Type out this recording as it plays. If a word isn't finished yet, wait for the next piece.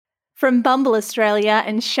From Bumble Australia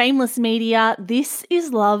and Shameless Media, this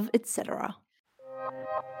is Love, Etc.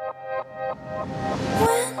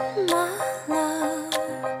 When my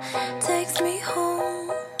love takes me home,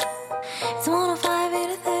 it's 105 in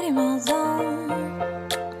a 30 mile zone.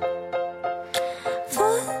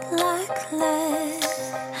 Foot like lead,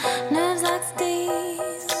 nerves like steel,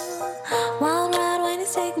 wild ride when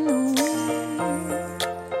he's taking the wheel.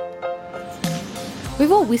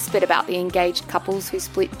 We've all whispered about the engaged couples who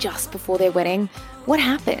split just before their wedding. What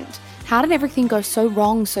happened? How did everything go so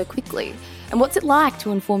wrong so quickly? And what's it like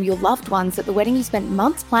to inform your loved ones that the wedding you spent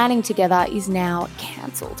months planning together is now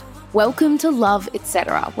cancelled? Welcome to Love,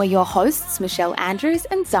 Etc., we're your hosts Michelle Andrews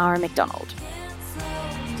and Zara McDonald.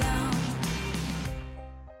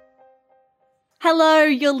 Hello,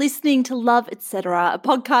 you're listening to Love, Etc., a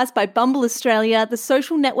podcast by Bumble Australia, the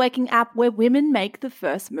social networking app where women make the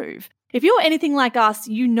first move. If you're anything like us,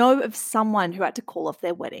 you know of someone who had to call off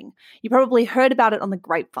their wedding. You probably heard about it on the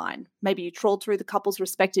grapevine. Maybe you trawled through the couple's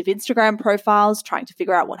respective Instagram profiles trying to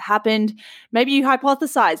figure out what happened. Maybe you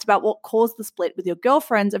hypothesized about what caused the split with your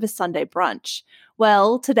girlfriends over Sunday brunch.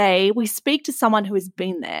 Well, today we speak to someone who has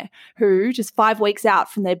been there, who, just 5 weeks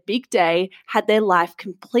out from their big day, had their life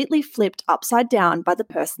completely flipped upside down by the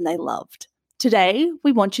person they loved. Today,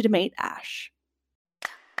 we want you to meet Ash.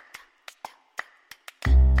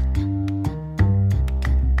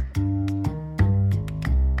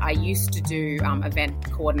 I used to do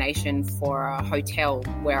event coordination for a hotel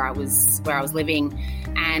where I was living,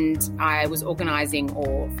 and I was organising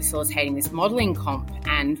or facilitating this modelling comp,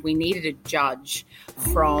 and we needed a judge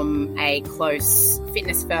from a close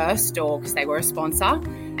Fitness First, or because they were a sponsor.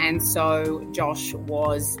 And so Josh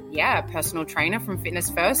was, a personal trainer from Fitness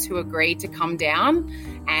First who agreed to come down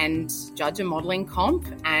and judge a modelling comp,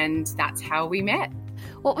 and that's how we met.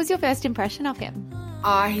 What was your first impression of him?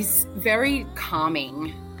 He's very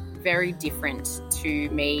calming, very different to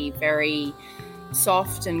me, very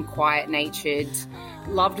soft and quiet-natured,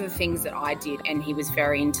 loved the things that I did, and he was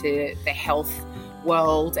very into the health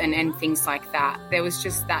world and things like that. There was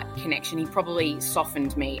just that connection. He probably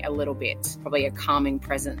softened me a little bit, probably a calming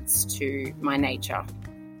presence to my nature.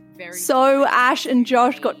 So Ash and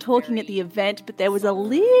Josh got talking at the event, but there was a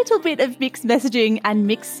little bit of mixed messaging and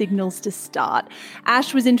mixed signals to start.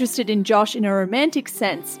 Ash was interested in Josh in a romantic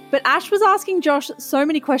sense, but Ash was asking Josh so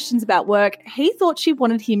many questions about work, he thought she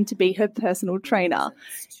wanted him to be her personal trainer.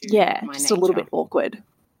 Yeah, just a little bit awkward.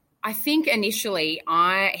 I think initially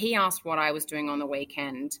he asked what I was doing on the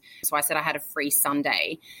weekend. So I said I had a free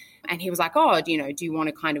Sunday. And he was like, do you want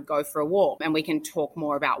to kind of go for a walk and we can talk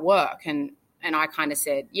more about work? And I kind of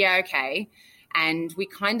said, yeah, okay. And we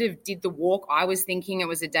kind of did the walk. I was thinking it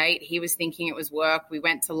was a date. He was thinking it was work. We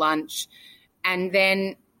went to lunch. And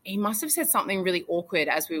then he must have said something really awkward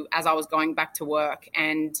as I was going back to work.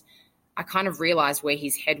 And I kind of realized where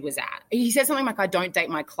his head was at. He said something like, I don't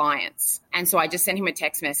date my clients. And so I just sent him a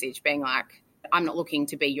text message being like, I'm not looking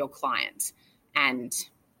to be your client. And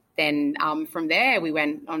then from there, we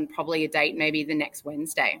went on probably a date maybe the next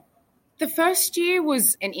Wednesday. The first year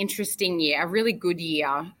was an interesting year, a really good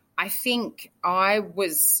year. I think I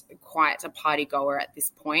was quite a party goer at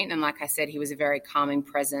this point. And like I said, he was a very calming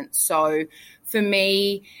presence. So for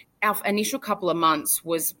me, our initial couple of months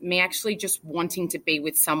was me actually just wanting to be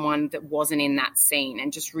with someone that wasn't in that scene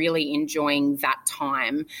and just really enjoying that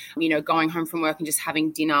time, going home from work and just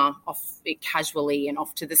having dinner off casually and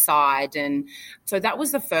off to the side. And so that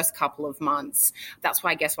was the first couple of months. That's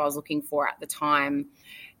what I was looking for at the time.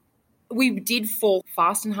 We did fall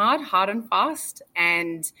fast and hard and fast.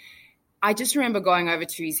 And I just remember going over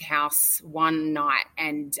to his house one night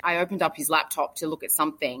and I opened up his laptop to look at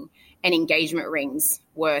something and engagement rings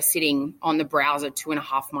were sitting on the browser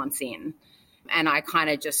 2.5 months in. And I kind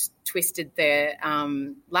of just twisted the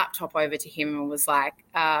laptop over to him and was like,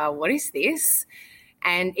 what is this?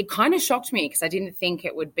 And it kind of shocked me because I didn't think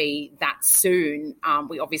it would be that soon.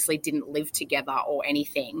 We obviously didn't live together or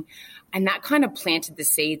anything. And that kind of planted the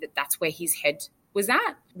seed that that's where his head was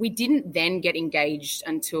at. We didn't then get engaged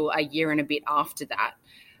until a year and a bit after that.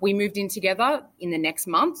 We moved in together in the next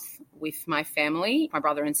month with my family, my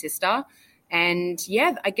brother and sister. And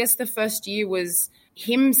I guess the first year was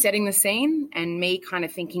him setting the scene and me kind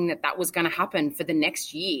of thinking that that was going to happen for the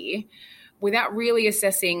next year without really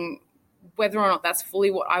assessing whether or not that's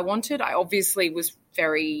fully what I wanted. I obviously was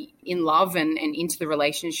very in love and into the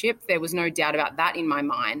relationship. There was no doubt about that in my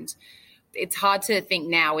mind. It's hard to think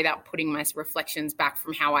now without putting my reflections back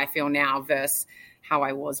from how I feel now versus how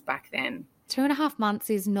I was back then. 2.5 months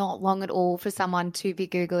is not long at all for someone to be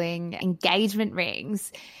Googling engagement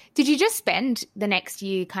rings. Did you just spend the next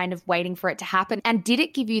year kind of waiting for it to happen? And did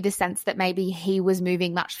it give you the sense that maybe he was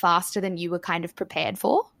moving much faster than you were kind of prepared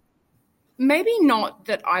for? Maybe not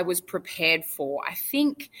that I was prepared for. I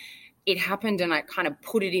think it happened and I kind of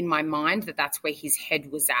put it in my mind that that's where his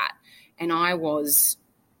head was at. And I was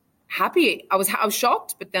happy. I was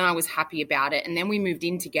shocked, but then I was happy about it. And then we moved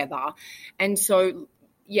in together. And so,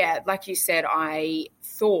 yeah, like you said, I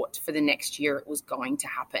thought for the next year it was going to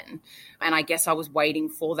happen. And I guess I was waiting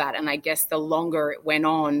for that. And I guess the longer it went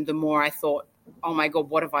on, the more I thought, oh my God,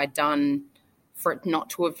 what have I done for it not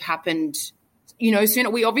to have happened, sooner?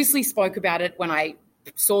 We obviously spoke about it when I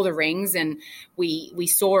saw the rings, and we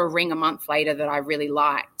saw a ring a month later that I really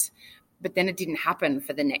liked. But then it didn't happen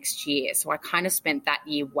for the next year. So I kind of spent that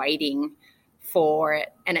year waiting for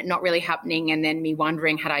it and it not really happening, and then me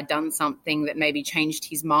wondering had I done something that maybe changed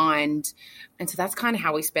his mind. And so that's kind of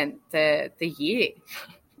how we spent the year.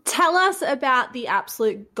 Tell us about the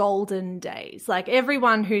absolute golden days. Like,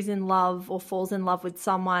 everyone who's in love or falls in love with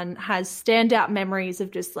someone has standout memories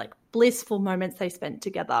of just like blissful moments they spent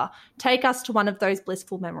together. Take us to one of those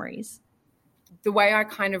blissful memories. The way I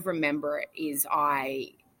kind of remember it is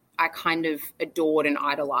I kind of adored and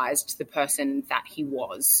idolized the person that he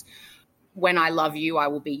was. When I love you, I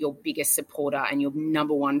will be your biggest supporter and your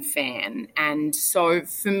number one fan. And so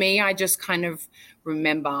for me, I just kind of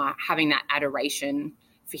remember having that adoration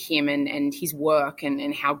for him and his work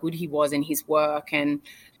and how good he was in his work. And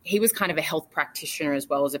he was kind of a health practitioner as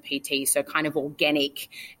well as a PT, so kind of organic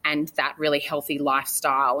and that really healthy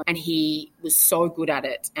lifestyle. And he was so good at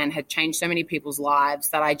it and had changed so many people's lives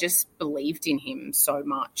that I just believed in him so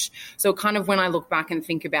much. So kind of when I look back and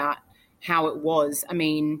think about how it was, I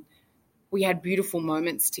mean, we had beautiful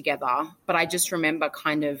moments together, but I just remember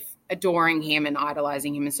kind of adoring him and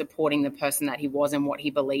idolizing him and supporting the person that he was and what he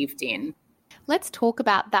believed in. Let's talk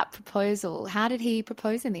about that proposal. How did he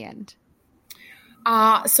propose in the end?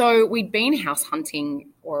 So we'd been house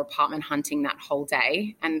hunting or apartment hunting that whole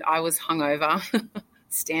day, and I was hungover,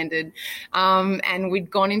 standard. And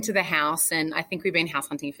we'd gone into the house, and I think we'd been house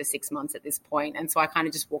hunting for 6 months at this point. And so I kind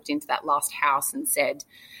of just walked into that last house and said,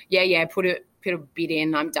 yeah, put a bid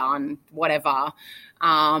in, I'm done, whatever.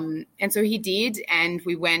 And so he did, and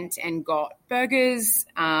we went and got burgers.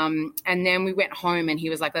 And then we went home and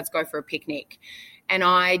he was like, let's go for a picnic. And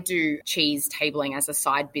I do cheese tabling as a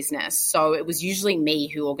side business. So it was usually me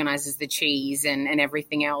who organizes the cheese and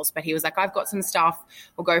everything else. But he was like, I've got some stuff.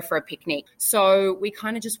 We'll go for a picnic. So we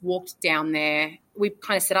kind of just walked down there. We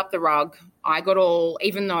kind of set up the rug. I got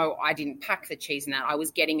even though I didn't pack the cheese and that, I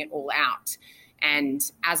was getting it all out. And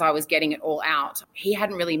as I was getting it all out, he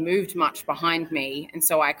hadn't really moved much behind me. And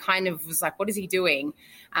so I kind of was like, what is he doing?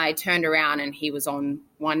 I turned around and he was on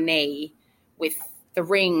one knee with the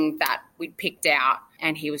ring that we'd picked out,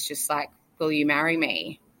 and he was just like, will you marry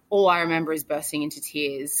me? All I remember is bursting into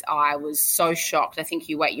tears. I was so shocked. I think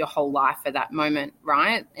you wait your whole life for that moment,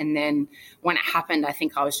 right? And then when it happened, I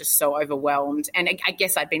think I was just so overwhelmed. And I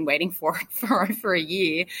guess I'd been waiting for it for over a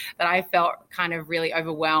year, that I felt kind of really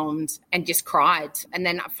overwhelmed and just cried. And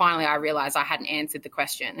then finally I realized I hadn't answered the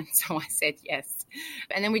question. And so I said yes.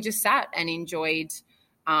 And then we just sat and enjoyed.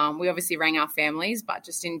 We obviously rang our families, but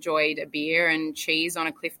just enjoyed a beer and cheese on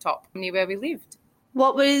a cliff top near where we lived.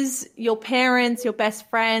 What was your parents, your best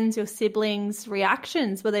friends, your siblings'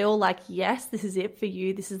 reactions? Were they all like, yes, this is it for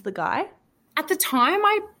you, this is the guy? At the time,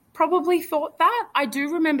 I probably thought that. I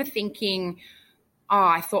do remember thinking,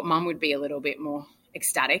 I thought Mum would be a little bit more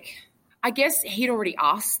ecstatic. I guess he'd already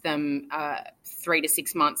asked them 3 to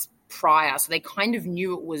 6 months prior, so they kind of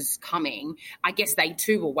knew it was coming. I guess they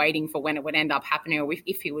too were waiting for when it would end up happening, or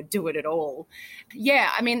if he would do it at all. Yeah,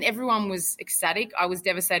 I mean, everyone was ecstatic. I was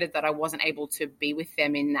devastated that I wasn't able to be with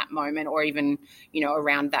them in that moment, or even,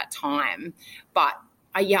 around that time. But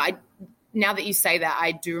now that you say that,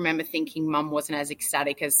 I do remember thinking Mum wasn't as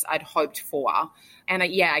ecstatic as I'd hoped for. And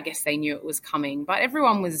I guess they knew it was coming, but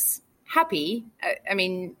everyone was happy. I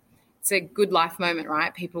mean, it's a good life moment,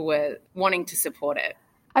 right? People were wanting to support it.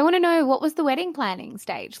 I want to know, what was the wedding planning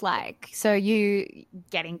stage like? So you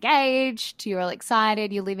get engaged, you're all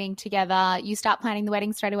excited, you're living together, you start planning the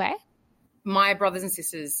wedding straight away? My brothers and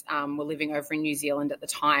sisters were living over in New Zealand at the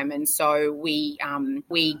time, and so we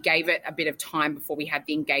gave it a bit of time before we had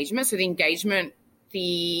the engagement. So the engagement,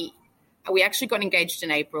 we actually got engaged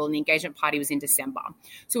in April, and the engagement party was in December.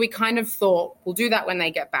 So we kind of thought we'll do that when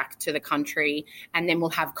they get back to the country, and then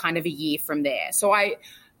we'll have kind of a year from there. So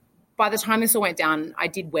by the time this all went down, I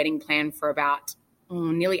did wedding plan for about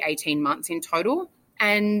nearly 18 months in total.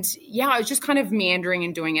 And yeah, I was just kind of meandering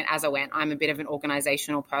and doing it as I went. I'm a bit of an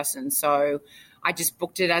organizational person, so I just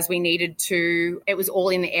booked it as we needed to. It was all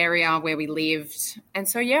in the area where we lived. And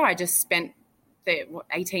so, yeah, I just spent the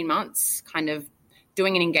 18 months kind of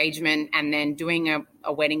doing an engagement and then doing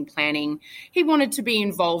a wedding planning. He wanted to be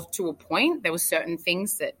involved to a point. There were certain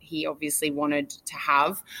things that he obviously wanted to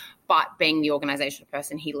have, but being the organizational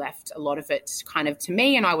person, he left a lot of it kind of to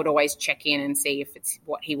me, and I would always check in and see if it's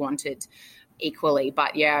what he wanted equally.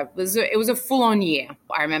 But yeah, it was a full-on year.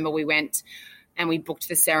 I remember we went and we booked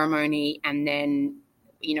the ceremony, and then,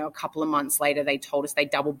 you know, a couple of months later they told us they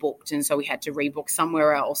double booked, and so we had to rebook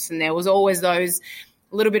somewhere else. And there was always those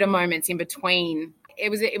little bit of moments in between. It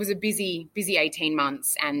was a busy 18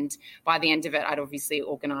 months, and by the end of it I'd obviously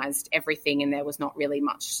organised everything and there was not really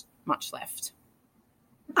much left.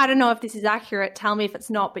 I don't know if this is accurate, tell me if it's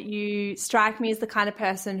not, but you strike me as the kind of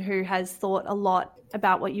person who has thought a lot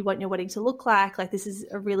about what you want your wedding to look like. Like, this is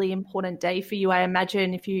a really important day for you. I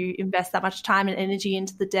imagine if you invest that much time and energy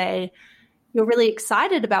into the day, you're really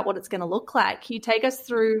excited about what it's going to look like. Can you take us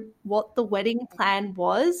through what the wedding plan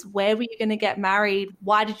was? Where were you going to get married?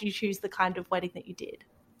 Why did you choose the kind of wedding that you did?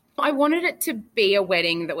 I wanted it to be a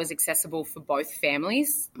wedding that was accessible for both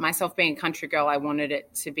families. Myself being a country girl, I wanted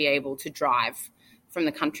it to be able to drive from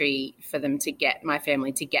the country for them to get, my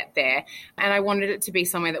family to get there. And I wanted it to be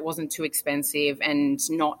somewhere that wasn't too expensive and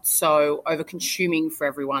not so over-consuming for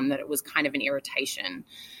everyone that it was kind of an irritation.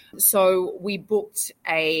 So we booked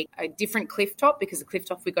a different cliff top, because the cliff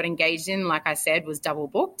top we got engaged in, like I said, was double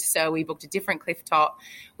booked. So we booked a different cliff top.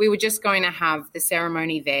 We were just going to have the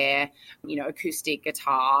ceremony there, you know, acoustic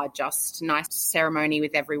guitar, just nice ceremony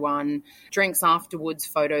with everyone, drinks afterwards,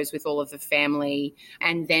 photos with all of the family,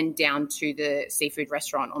 and then down to the seafood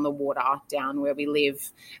restaurant on the water down where we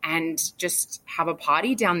live, and just have a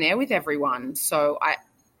party down there with everyone. So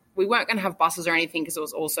we weren't going to have buses or anything because it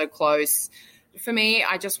was all so close. For me,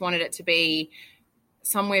 I just wanted it to be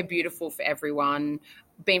somewhere beautiful for everyone.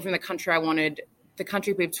 Being from the country, I wanted the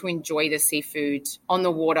country people to enjoy the seafood on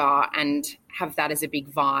the water and have that as a big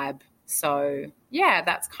vibe. So, yeah,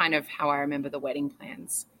 that's kind of how I remember the wedding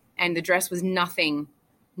plans. And the dress was nothing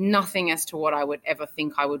as to what I would ever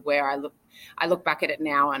think I would wear. I look back at it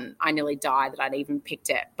now and I nearly died that I'd even picked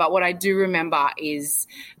it. But what I do remember is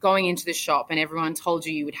going into the shop and everyone told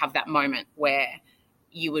you would have that moment where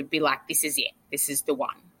you would be like, this is it. This is the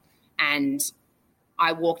one. And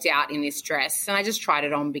I walked out in this dress and I just tried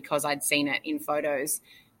it on because I'd seen it in photos.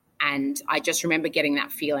 And I just remember getting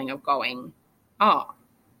that feeling of going, oh,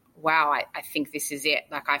 wow, I think this is it.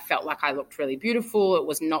 Like, I felt like I looked really beautiful. It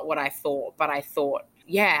was not what I thought, but I thought,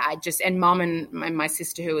 yeah, and Mum and my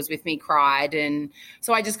sister who was with me cried. And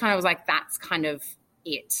so I just kind of was like, that's kind of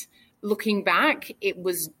it. Looking back, it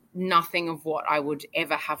was nothing of what I would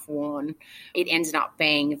ever have worn. It ended up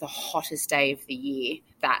being the hottest day of the year,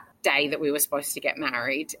 that day that we were supposed to get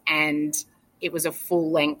married. And it was a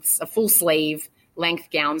full sleeve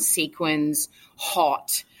length gown, sequins,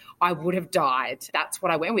 hot. I would have died. That's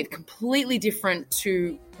what I went with. Completely different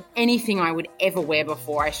to anything I would ever wear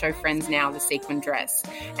before. I show friends now the sequin dress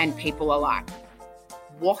and people are like,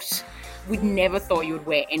 what? We'd never thought you would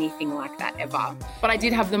wear anything like that ever. But I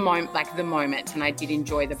did have the moment, and I did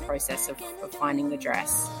enjoy the process of finding the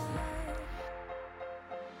dress.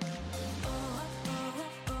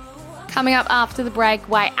 Coming up after the break,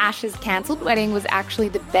 why Ash's cancelled wedding was actually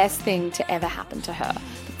the best thing to ever happen to her.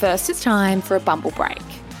 But first, it's time for a Bumble break.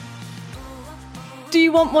 Do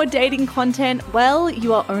you want more dating content? Well,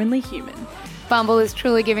 you are only human. Bumble is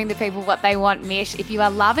truly giving the people what they want, Mish. If you are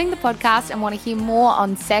loving the podcast and want to hear more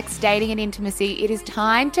on sex, dating and intimacy, it is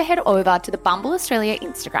time to head over to the Bumble Australia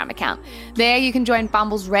Instagram account. There you can join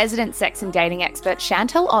Bumble's resident sex and dating expert,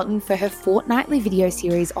 Chantel Otten, for her fortnightly video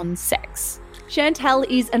series on sex. Chantel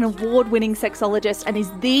is an award-winning sexologist and is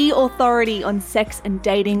the authority on sex and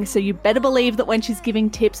dating, so you better believe that when she's giving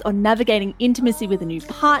tips on navigating intimacy with a new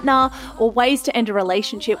partner or ways to end a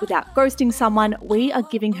relationship without ghosting someone, we are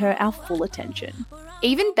giving her our full attention.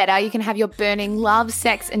 Even better, you can have your burning love,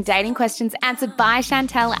 sex and dating questions answered by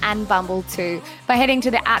Chantel and Bumble too. By heading to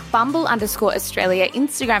the @Bumble_Australia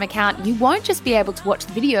Instagram account, you won't just be able to watch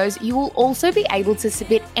the videos, you will also be able to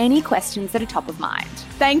submit any questions that are top of mind.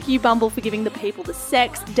 Thank you, Bumble, for giving the people the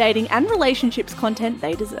sex, dating and relationships content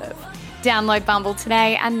they deserve. Download Bumble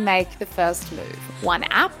today and make the first move. One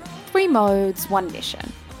app, 3 modes, 1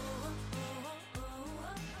 mission.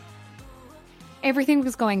 Everything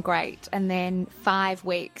was going great, and then 5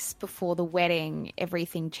 weeks before the wedding,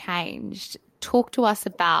 everything changed. Talk to us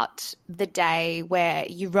about the day where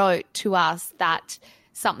you wrote to us that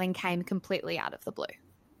something came completely out of the blue.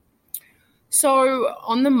 So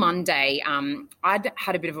on the Monday, I'd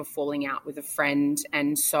had a bit of a falling out with a friend.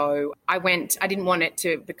 And so I didn't want it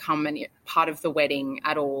to become a part of the wedding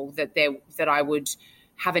at all, that I would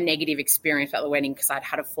have a negative experience at the wedding because I'd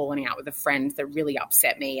had a falling out with a friend that really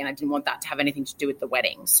upset me, and I didn't want that to have anything to do with the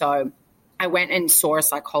wedding. So I went and saw a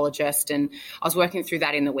psychologist, and I was working through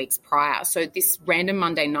that in the weeks prior. So this random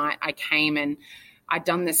Monday night I came and I'd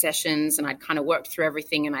done the sessions and I'd kind of worked through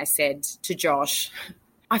everything, and I said to Josh,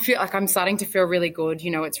 I feel like I'm starting to feel really good.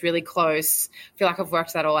 It's really close. I feel like I've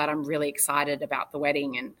worked that all out. I'm really excited about the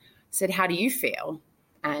wedding. And I said, how do you feel?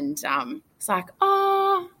 And it's like,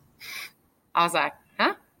 oh. I was like,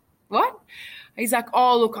 huh? What? He's like,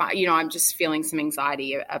 oh, look, I'm just feeling some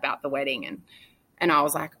anxiety about the wedding. And I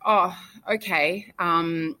was like, oh, okay.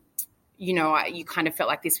 You kind of felt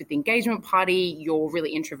like this with the engagement party. You're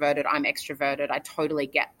really introverted. I'm extroverted. I totally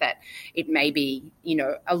get that it may be,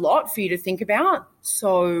 a lot for you to think about.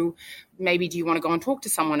 So maybe do you want to go and talk to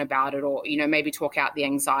someone about it, or, maybe talk out the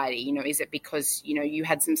anxiety? Is it because, you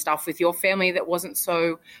had some stuff with your family that wasn't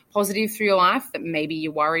so positive through your life that maybe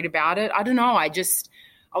you're worried about it? I don't know. I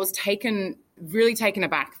was really taken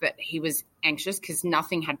aback that he was anxious because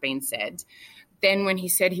nothing had been said. Then when he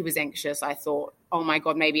said he was anxious, I thought, oh my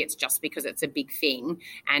God, maybe it's just because it's a big thing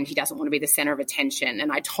and he doesn't want to be the center of attention.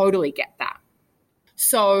 And I totally get that.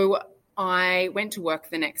 So I went to work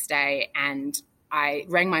the next day and I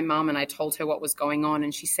rang my mum and I told her what was going on.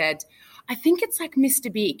 And she said, I think it's like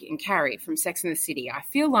Mr. Big in Carrie from Sex and the City. I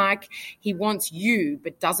feel like he wants you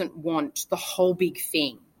but doesn't want the whole big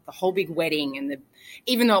thing, the whole big wedding. And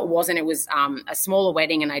even though it was a smaller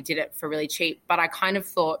wedding and I did it for really cheap, but I kind of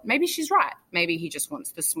thought maybe she's right. Maybe he just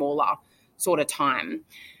wants the smaller sort of time.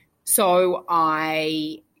 So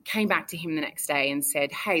I came back to him the next day and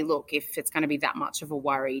said, hey, look, if it's going to be that much of a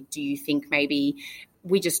worry, do you think maybe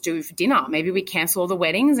we just do dinner? Maybe we cancel all the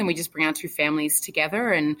weddings and we just bring our two families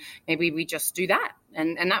together and maybe we just do that.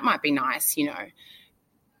 And that might be nice,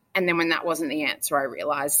 And then when that wasn't the answer, I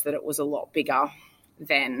realized that it was a lot bigger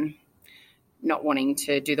than not wanting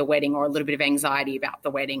to do the wedding or a little bit of anxiety about the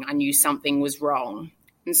wedding. I knew something was wrong.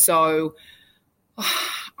 And so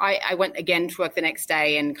I went again to work the next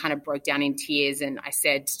day and kind of broke down in tears. And I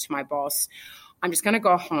said to my boss, I'm just going to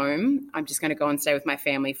go home. I'm just going to go and stay with my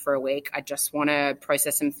family for a week. I just want to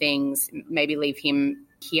process some things, maybe leave him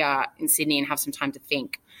here in Sydney and have some time to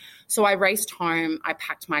think. So I raced home. I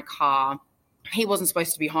packed my car. He wasn't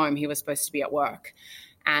supposed to be home. He was supposed to be at work.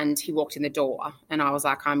 And he walked in the door and I was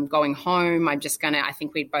like, I'm going home. I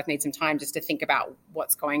think we both need some time just to think about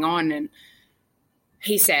what's going on. And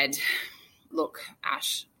he said, look,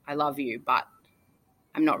 Ash, I love you, but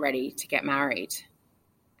I'm not ready to get married.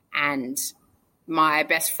 And my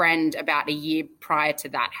best friend about a year prior to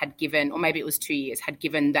that had given, or maybe it was 2 years, had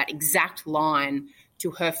given that exact line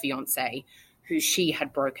to her fiance who she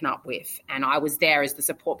had broken up with. And I was there as the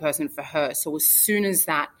support person for her. So as soon as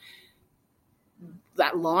that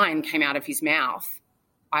line came out of his mouth,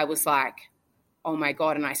 I was like, oh my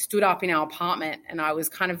God. And I stood up in our apartment and I was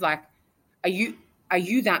kind of like, are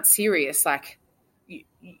you that serious? Like,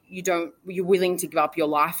 you're willing to give up your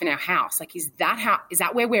life in our house? Like, is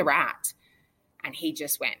that where we're at? And he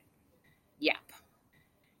just went, yep.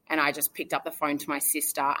 And I just picked up the phone to my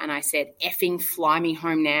sister and I said, effing fly me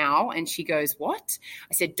home now. And she goes, what?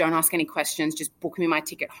 I said, don't ask any questions. Just book me my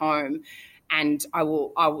ticket home. And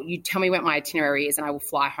you tell me what my itinerary is and I will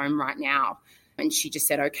fly home right now. And she just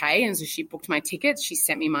said, okay. And so she booked my tickets. She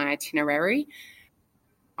sent me my itinerary.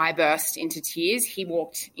 I burst into tears. He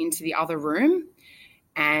walked into the other room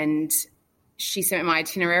and she sent me my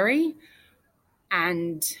itinerary.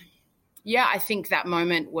 And yeah, I think that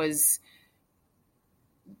moment was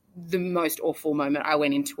the most awful moment. I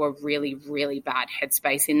went into a really, really bad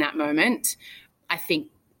headspace in that moment. I think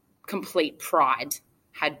complete pride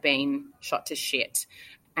had been shot to shit.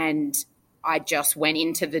 And I just went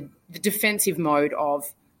into the defensive mode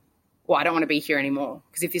of, well, I don't want to be here anymore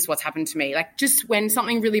because if this is what's happened to me, like just when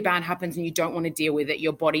something really bad happens and you don't want to deal with it,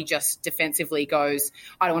 your body just defensively goes,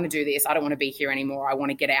 I don't want to do this. I don't want to be here anymore. I want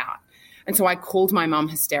to get out. And so I called my mum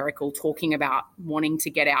hysterical, talking about wanting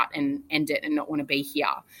to get out and end it and not want to be here.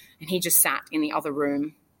 And he just sat in the other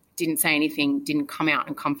room, didn't say anything, didn't come out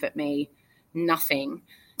and comfort me, nothing.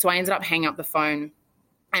 So I ended up hanging up the phone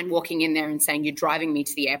and walking in there and saying, you're driving me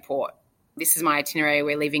to the airport. This is my itinerary.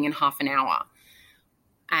 We're leaving in half an hour.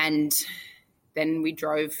 And then we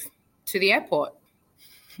drove to the airport.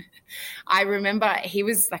 I remember he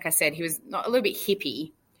was, like I said, he was not a little bit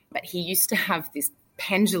hippie, but he used to have this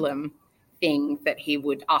pendulum thing that he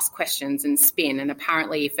would ask questions and spin. And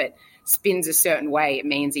apparently if it spins a certain way, it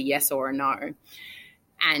means a yes or a no.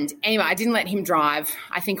 And anyway, I didn't let him drive.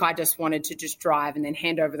 I think I just wanted to just drive and then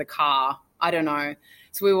hand over the car. I don't know.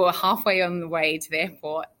 So we were halfway on the way to the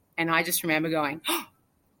airport, and I just remember going, oh,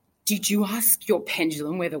 did you ask your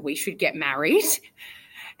pendulum whether we should get married?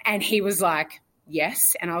 And he was like,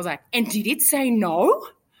 yes. And I was like, and did it say no?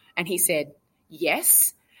 And he said,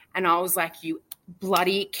 yes. And I was like, you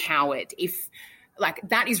bloody coward.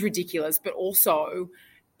 That is ridiculous. But also,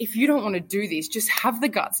 if you don't want to do this, just have the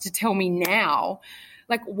guts to tell me now.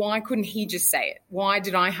 Like, why couldn't he just say it? Why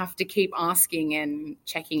did I have to keep asking and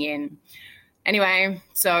checking in? Anyway,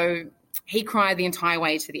 so he cried the entire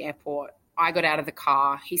way to the airport. I got out of the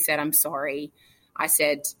car. He said, I'm sorry. I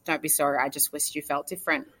said, don't be sorry. I just wished you felt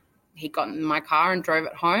different. He got in my car and drove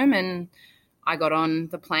it home, and I got on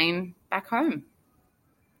the plane back home.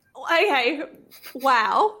 Okay.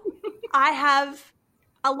 Wow. I have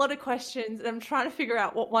a lot of questions, and I'm trying to figure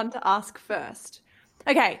out what one to ask first.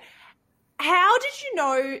 Okay. How did you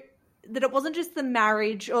know that it wasn't just the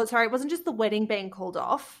it wasn't just the wedding being called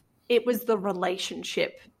off, it was the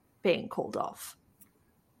relationship being called off?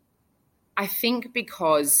 I think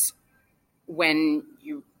because when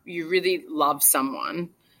you really love someone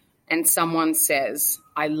and someone says,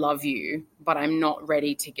 I love you, but I'm not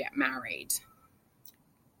ready to get married,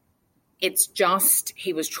 it's just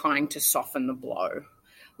he was trying to soften the blow.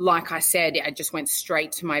 Like I said, I just went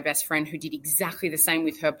straight to my best friend who did exactly the same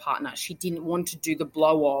with her partner. She didn't want to do the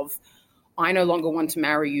blow of, I no longer want to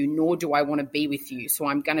marry you, nor do I want to be with you, so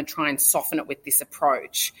I'm going to try and soften it with this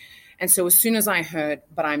approach. And so as soon as I heard,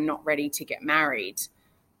 but I'm not ready to get married,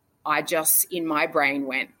 I just, in my brain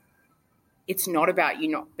went, it's not about you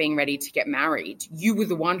not being ready to get married. You were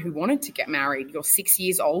the one who wanted to get married. You're 6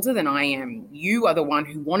 years older than I am. You are the one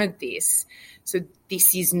who wanted this. So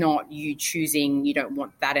this is not you choosing you don't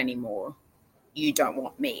want that anymore. You don't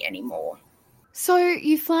want me anymore. So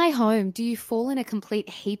you fly home. Do you fall in a complete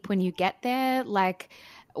heap when you get there? Like,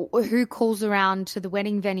 who calls around to the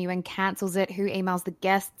wedding venue and cancels it? Who emails the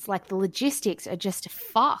guests? Like, the logistics are just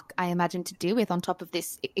fuck, I imagine, to deal with on top of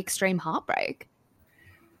this extreme heartbreak.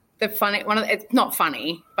 It's not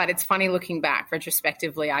funny, but it's funny looking back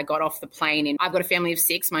retrospectively. I got off the plane and I've got a family of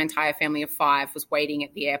 6. My entire family of 5 was waiting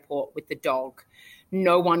at the airport with the dog.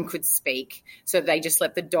 No one could speak. So they just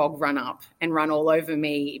let the dog run up and run all over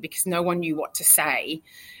me because no one knew what to say.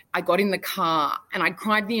 I got in the car and I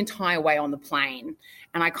cried the entire way on the plane.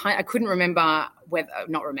 And I couldn't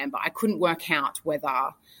I couldn't work out whether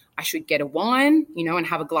I should get a wine, and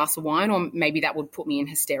have a glass of wine, or maybe that would put me in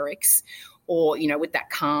hysterics, or, with that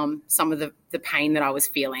calm some of the pain that I was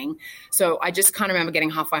feeling. So I just kind of remember getting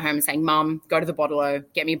halfway home and saying, Mum, go to the bottle-o,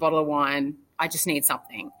 get me a bottle of wine. I just need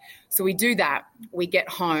something. So we do that. We get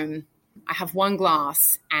home. I have one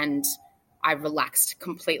glass and I relaxed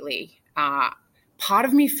completely. Part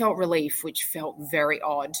of me felt relief, which felt very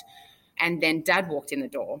odd. And then Dad walked in the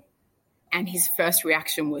door. And his first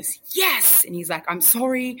reaction was, yes. And he's like, I'm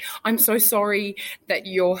sorry. I'm so sorry that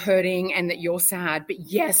you're hurting and that you're sad. But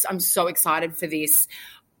yes, I'm so excited for this.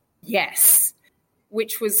 Yes.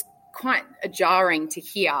 Which was quite jarring to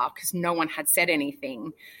hear because no one had said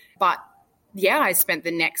anything. But yeah, I spent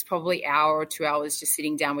the next probably hour or 2 hours just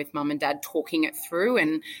sitting down with Mum and Dad talking it through.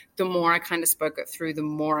 And the more I kind of spoke it through, the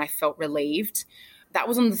more I felt relieved. That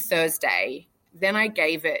was on the Thursday. Then I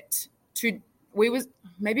gave it to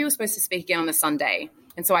maybe we were supposed to speak again on the Sunday.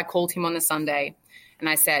 And so I called him on the Sunday and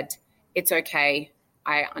I said, it's okay.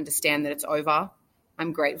 I understand that it's over.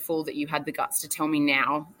 I'm grateful that you had the guts to tell me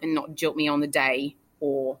now and not jilt me on the day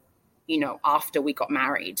or, after we got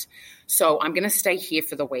married. So I'm going to stay here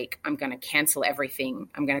for the week. I'm going to cancel everything.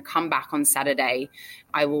 I'm going to come back on Saturday.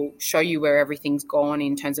 I will show you where everything's gone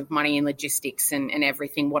in terms of money and logistics and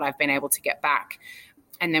everything, what I've been able to get back.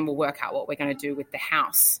 And then we'll work out what we're going to do with the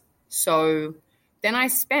house. So then I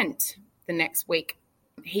spent the next week.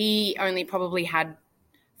 He only probably had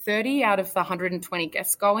 30 out of the 120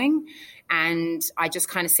 guests going, and I just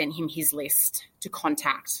kind of sent him his list to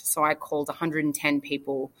contact. So I called 110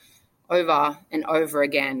 people over and over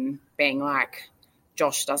again, being like,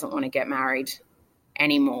 Josh doesn't want to get married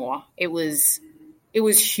anymore. It was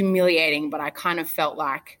humiliating, but I kind of felt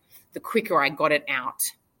like the quicker I got it out,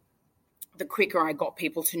 the quicker I got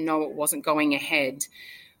people to know it wasn't going ahead.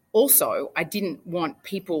 Also, I didn't want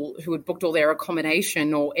people who had booked all their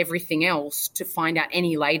accommodation or everything else to find out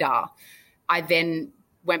any later. I then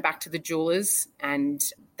went back to the jewelers and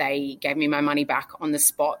they gave me my money back on the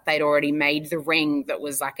spot. They'd already made the ring that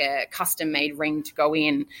was like a custom-made ring to go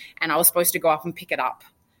in, and I was supposed to go up and pick it up.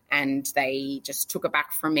 And they just took it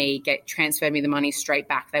back from me, transferred me the money straight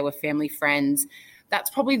back. They were family friends. That's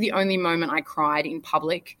probably the only moment I cried in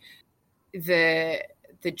public. The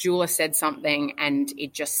the jeweler said something and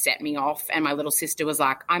it just set me off. And my little sister was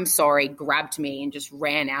like, I'm sorry, grabbed me and just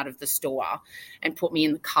ran out of the store and put me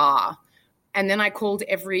in the car. And then I called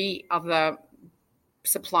every other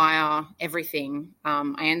supplier, everything.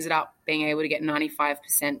 I ended up being able to get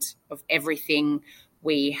 95% of everything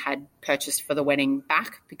we had purchased for the wedding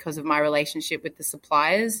back because of my relationship with the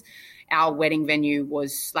suppliers. Our wedding venue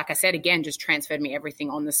was, like I said, again, just transferred me everything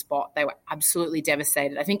on the spot. They were absolutely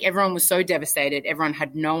devastated. I think everyone was so devastated. Everyone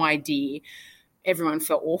had no idea. Everyone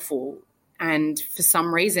felt awful. And for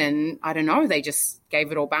some reason, I don't know, they just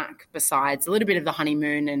gave it all back, besides a little bit of the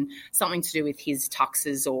honeymoon and something to do with his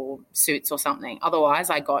tuxes or suits or something. Otherwise,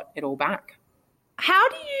 I got it all back. How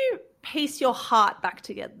do you piece your heart back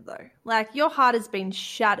together, though? Like, your heart has been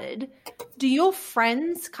shattered. Do your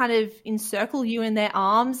friends kind of encircle you in their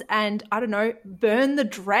arms and, I don't know, burn the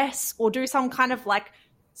dress or do some kind of like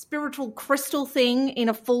spiritual crystal thing in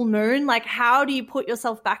a full moon? Like, how do you put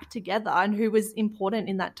yourself back together, and who was important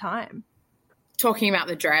in that time? Talking about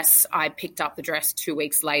the dress, I picked up the dress 2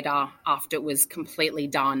 weeks later after it was completely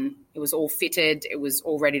done. It was all fitted. It was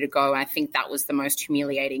all ready to go. I think that was the most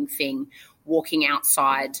humiliating thing, walking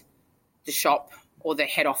outside the shop or the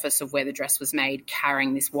head office of where the dress was made,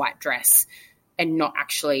 carrying this white dress and not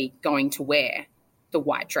actually going to wear the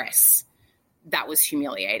white dress. That was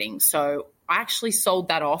humiliating. So I actually sold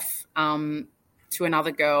that off to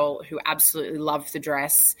another girl who absolutely loved the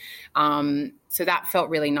dress. So that felt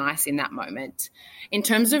really nice in that moment. In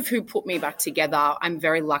terms of who put me back together, I'm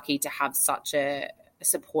very lucky to have such a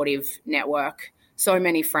supportive network, so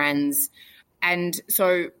many friends. And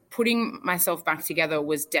so putting myself back together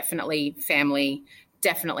was definitely family,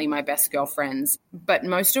 definitely my best girlfriends. But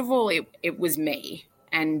most of all, it was me.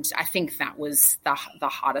 And I think that was the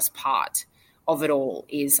hardest part of it all,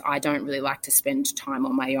 is I don't really like to spend time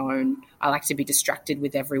on my own. I like to be distracted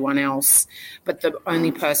with everyone else. But the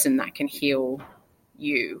only person that can heal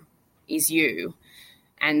you is you.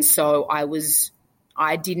 And so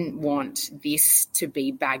I didn't want this to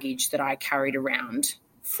be baggage that I carried around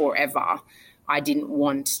forever. I didn't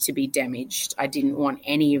want to be damaged. I didn't want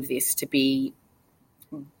any of this to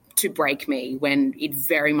break me when it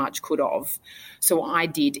very much could have. So I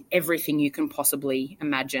did everything you can possibly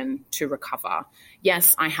imagine to recover.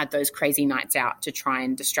 Yes, I had those crazy nights out to try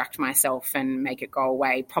and distract myself and make it go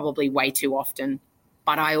away, probably way too often.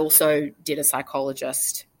 But I also did a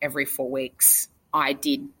psychologist every 4 weeks. I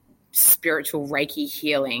did spiritual Reiki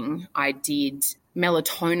healing. I did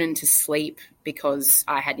melatonin to sleep because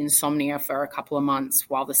I had insomnia for a couple of months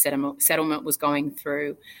while the settlement was going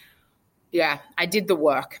through. Yeah, I did the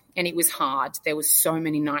work and it was hard. There was so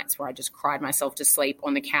many nights where I just cried myself to sleep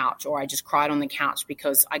on the couch, or I just cried on the couch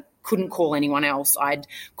because I couldn't call anyone else. I'd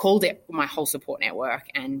called my whole support network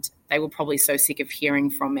and they were probably so sick of hearing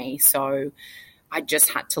from me. So I just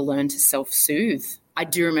had to learn to self-soothe. I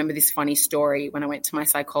do remember this funny story. When I went to my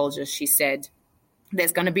psychologist, she said,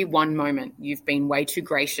 there's going to be one moment you've been way too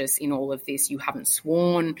gracious in all of this. You haven't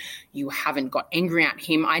sworn. You haven't got angry at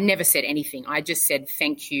him. I never said anything. I just said,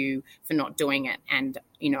 thank you for not doing it. And,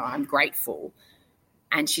 I'm grateful.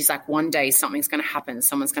 And she's like, one day something's going to happen.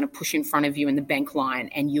 Someone's going to push in front of you in the bank line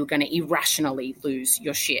and you're going to irrationally lose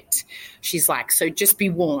your shit. She's like, so just be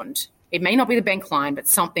warned. It may not be the bank line, but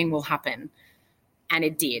something will happen. And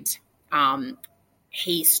it did.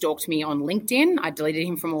 He stalked me on LinkedIn. I deleted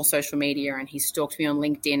him from all social media and he stalked me on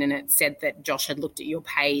LinkedIn, and it said that Josh had looked at your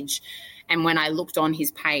page. And when I looked on his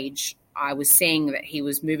page, I was seeing that he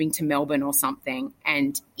was moving to Melbourne or something,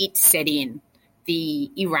 and it set in. The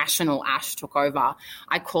irrational Ash took over.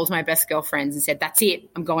 I called my best girlfriends and said, that's it.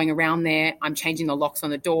 I'm going around there. I'm changing the locks on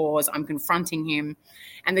the doors. I'm confronting him.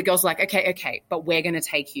 And the girls were like, okay, but we're going to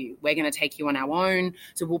take you. We're going to take you on our own.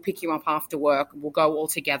 So we'll pick you up after work. We'll go all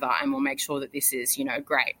together and we'll make sure that this is,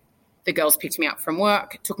 great. The girls picked me up from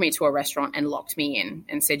work, took me to a restaurant and locked me in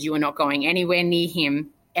and said, you are not going anywhere near him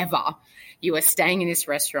ever. You are staying in this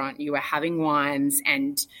restaurant. You are having wines.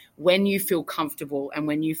 And when you feel comfortable and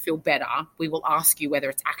when you feel better, we will ask you whether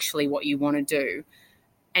it's actually what you want to do.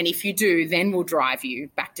 And if you do, then we'll drive you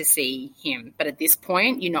back to see him. But at this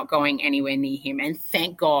point, you're not going anywhere near him. And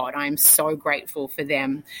thank God, I'm so grateful for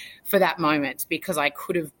them for that moment, because I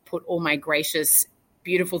could have put all my gracious,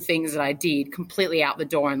 beautiful things that I did completely out the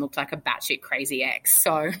door and looked like a batshit crazy ex.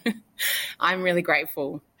 So I'm really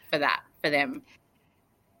grateful for that, for them.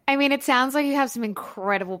 I mean, it sounds like you have some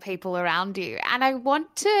incredible people around you. And I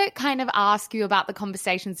want to kind of ask you about the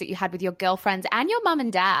conversations that you had with your girlfriends and your mum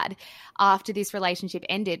and dad after this relationship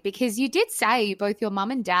ended, because you did say both your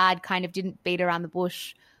mum and dad kind of didn't beat around the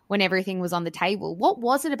bush when everything was on the table. What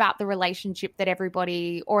was it about the relationship that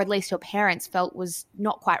everybody, or at least your parents, felt was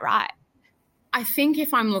not quite right? I think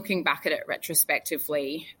if I'm looking back at it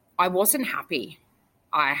retrospectively, I wasn't happy.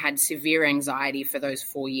 I had severe anxiety for those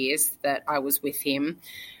 4 years that I was with him.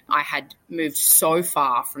 I had moved so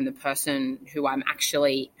far from the person who I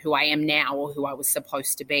am now, or who I was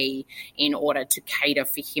supposed to be, in order to cater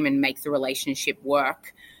for him and make the relationship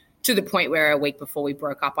work, to the point where a week before we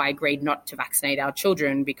broke up, I agreed not to vaccinate our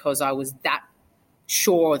children because I was that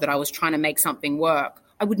sure that I was trying to make something work.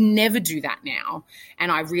 I would never do that now.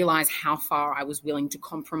 And I realized how far I was willing to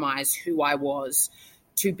compromise who I was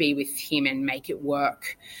to be with him and make it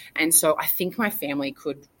work. And so I think my family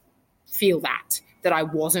could feel that I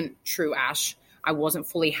wasn't true Ash. I wasn't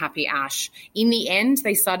fully happy Ash. In the end,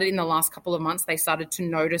 in the last couple of months, they started to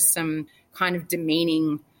notice some kind of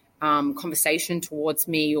demeaning conversation towards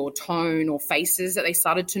me, or tone or faces that they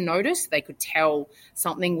started to notice. They could tell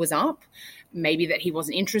something was up, maybe that he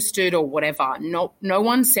wasn't interested or whatever. No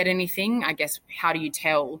one said anything. I guess, how do you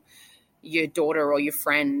tell your daughter or your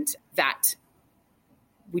friend that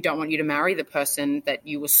we don't want you to marry the person that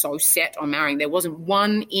you were so set on marrying? There wasn't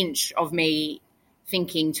 1 inch of me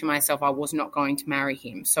thinking to myself I was not going to marry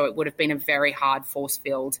him. So it would have been a very hard force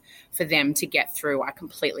field for them to get through. I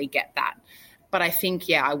completely get that. But I think,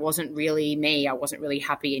 I wasn't really me. I wasn't really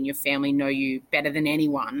happy, and your family know you better than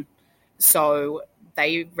anyone. So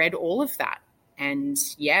they read all of that. And,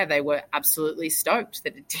 they were absolutely stoked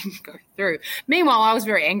that it didn't go through. Meanwhile, I was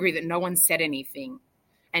very angry that no one said anything.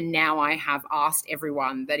 And now I have asked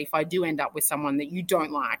everyone that if I do end up with someone that you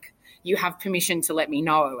don't like, you have permission to let me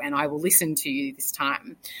know, and I will listen to you this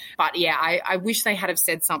time. But, I wish they had have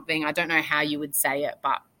said something. I don't know how you would say it,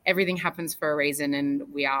 but everything happens for a reason,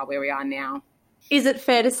 and we are where we are now. Is it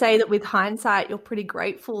fair to say that with hindsight, you're pretty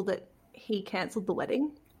grateful that he cancelled the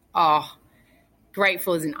wedding? Oh,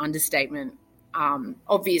 grateful is an understatement.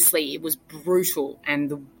 Obviously, it was brutal and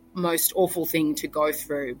the most awful thing to go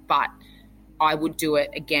through, but I would do it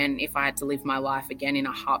again if I had to live my life again in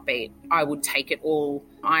a heartbeat. I would take it all.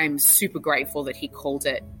 I'm super grateful that he called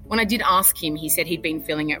it. When I did ask him, he said he'd been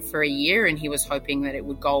feeling it for a year and he was hoping that it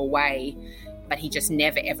would go away, but he just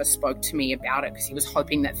never ever spoke to me about it because he was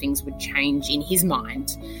hoping that things would change in his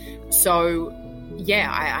mind. So,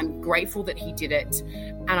 I'm grateful that he did it,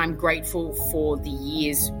 and I'm grateful for the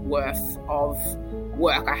years worth of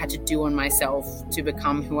work I had to do on myself to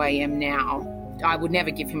become who I am now. I would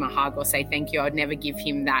never give him a hug or say thank you. I would never give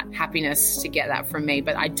him that happiness to get that from me,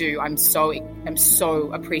 but I do. I'm so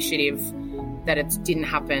appreciative that it didn't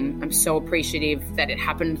happen. I'm so appreciative that it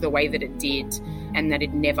happened the way that it did and that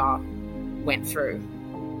it never went through.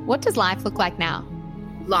 What does life look like now?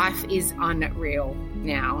 Life is unreal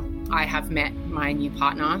now. I have met my new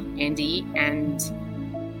partner, Andy, and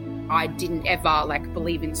I didn't ever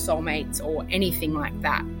believe in soulmates or anything like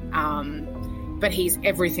that. But he's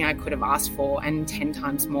everything I could have asked for and 10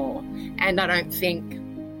 times more. And I don't think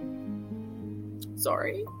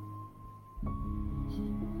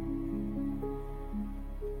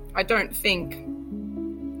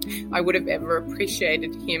I would have ever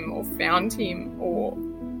appreciated him or found him or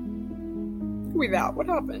without what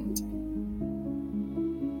happened.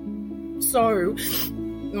 So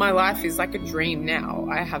my life is like a dream now.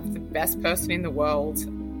 I have the best person in the world,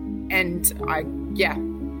 and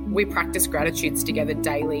we practice gratitudes together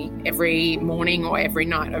daily. Every morning or every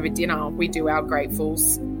night over dinner, we do our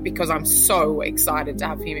gratefuls because I'm so excited to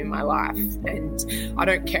have him in my life. And I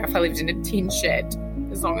don't care if I lived in a tin shed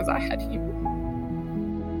as long as I had him.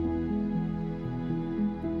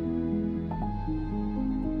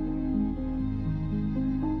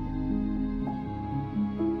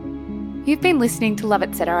 You've been listening to Love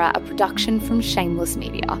Etc., a production from Shameless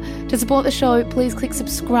Media. To support the show, please click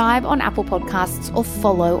subscribe on Apple Podcasts or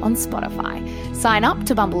follow on Spotify. Sign up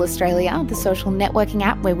to Bumble Australia, the social networking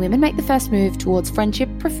app where women make the first move towards friendship,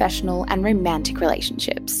 professional and romantic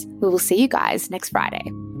relationships. We will see you guys next Friday.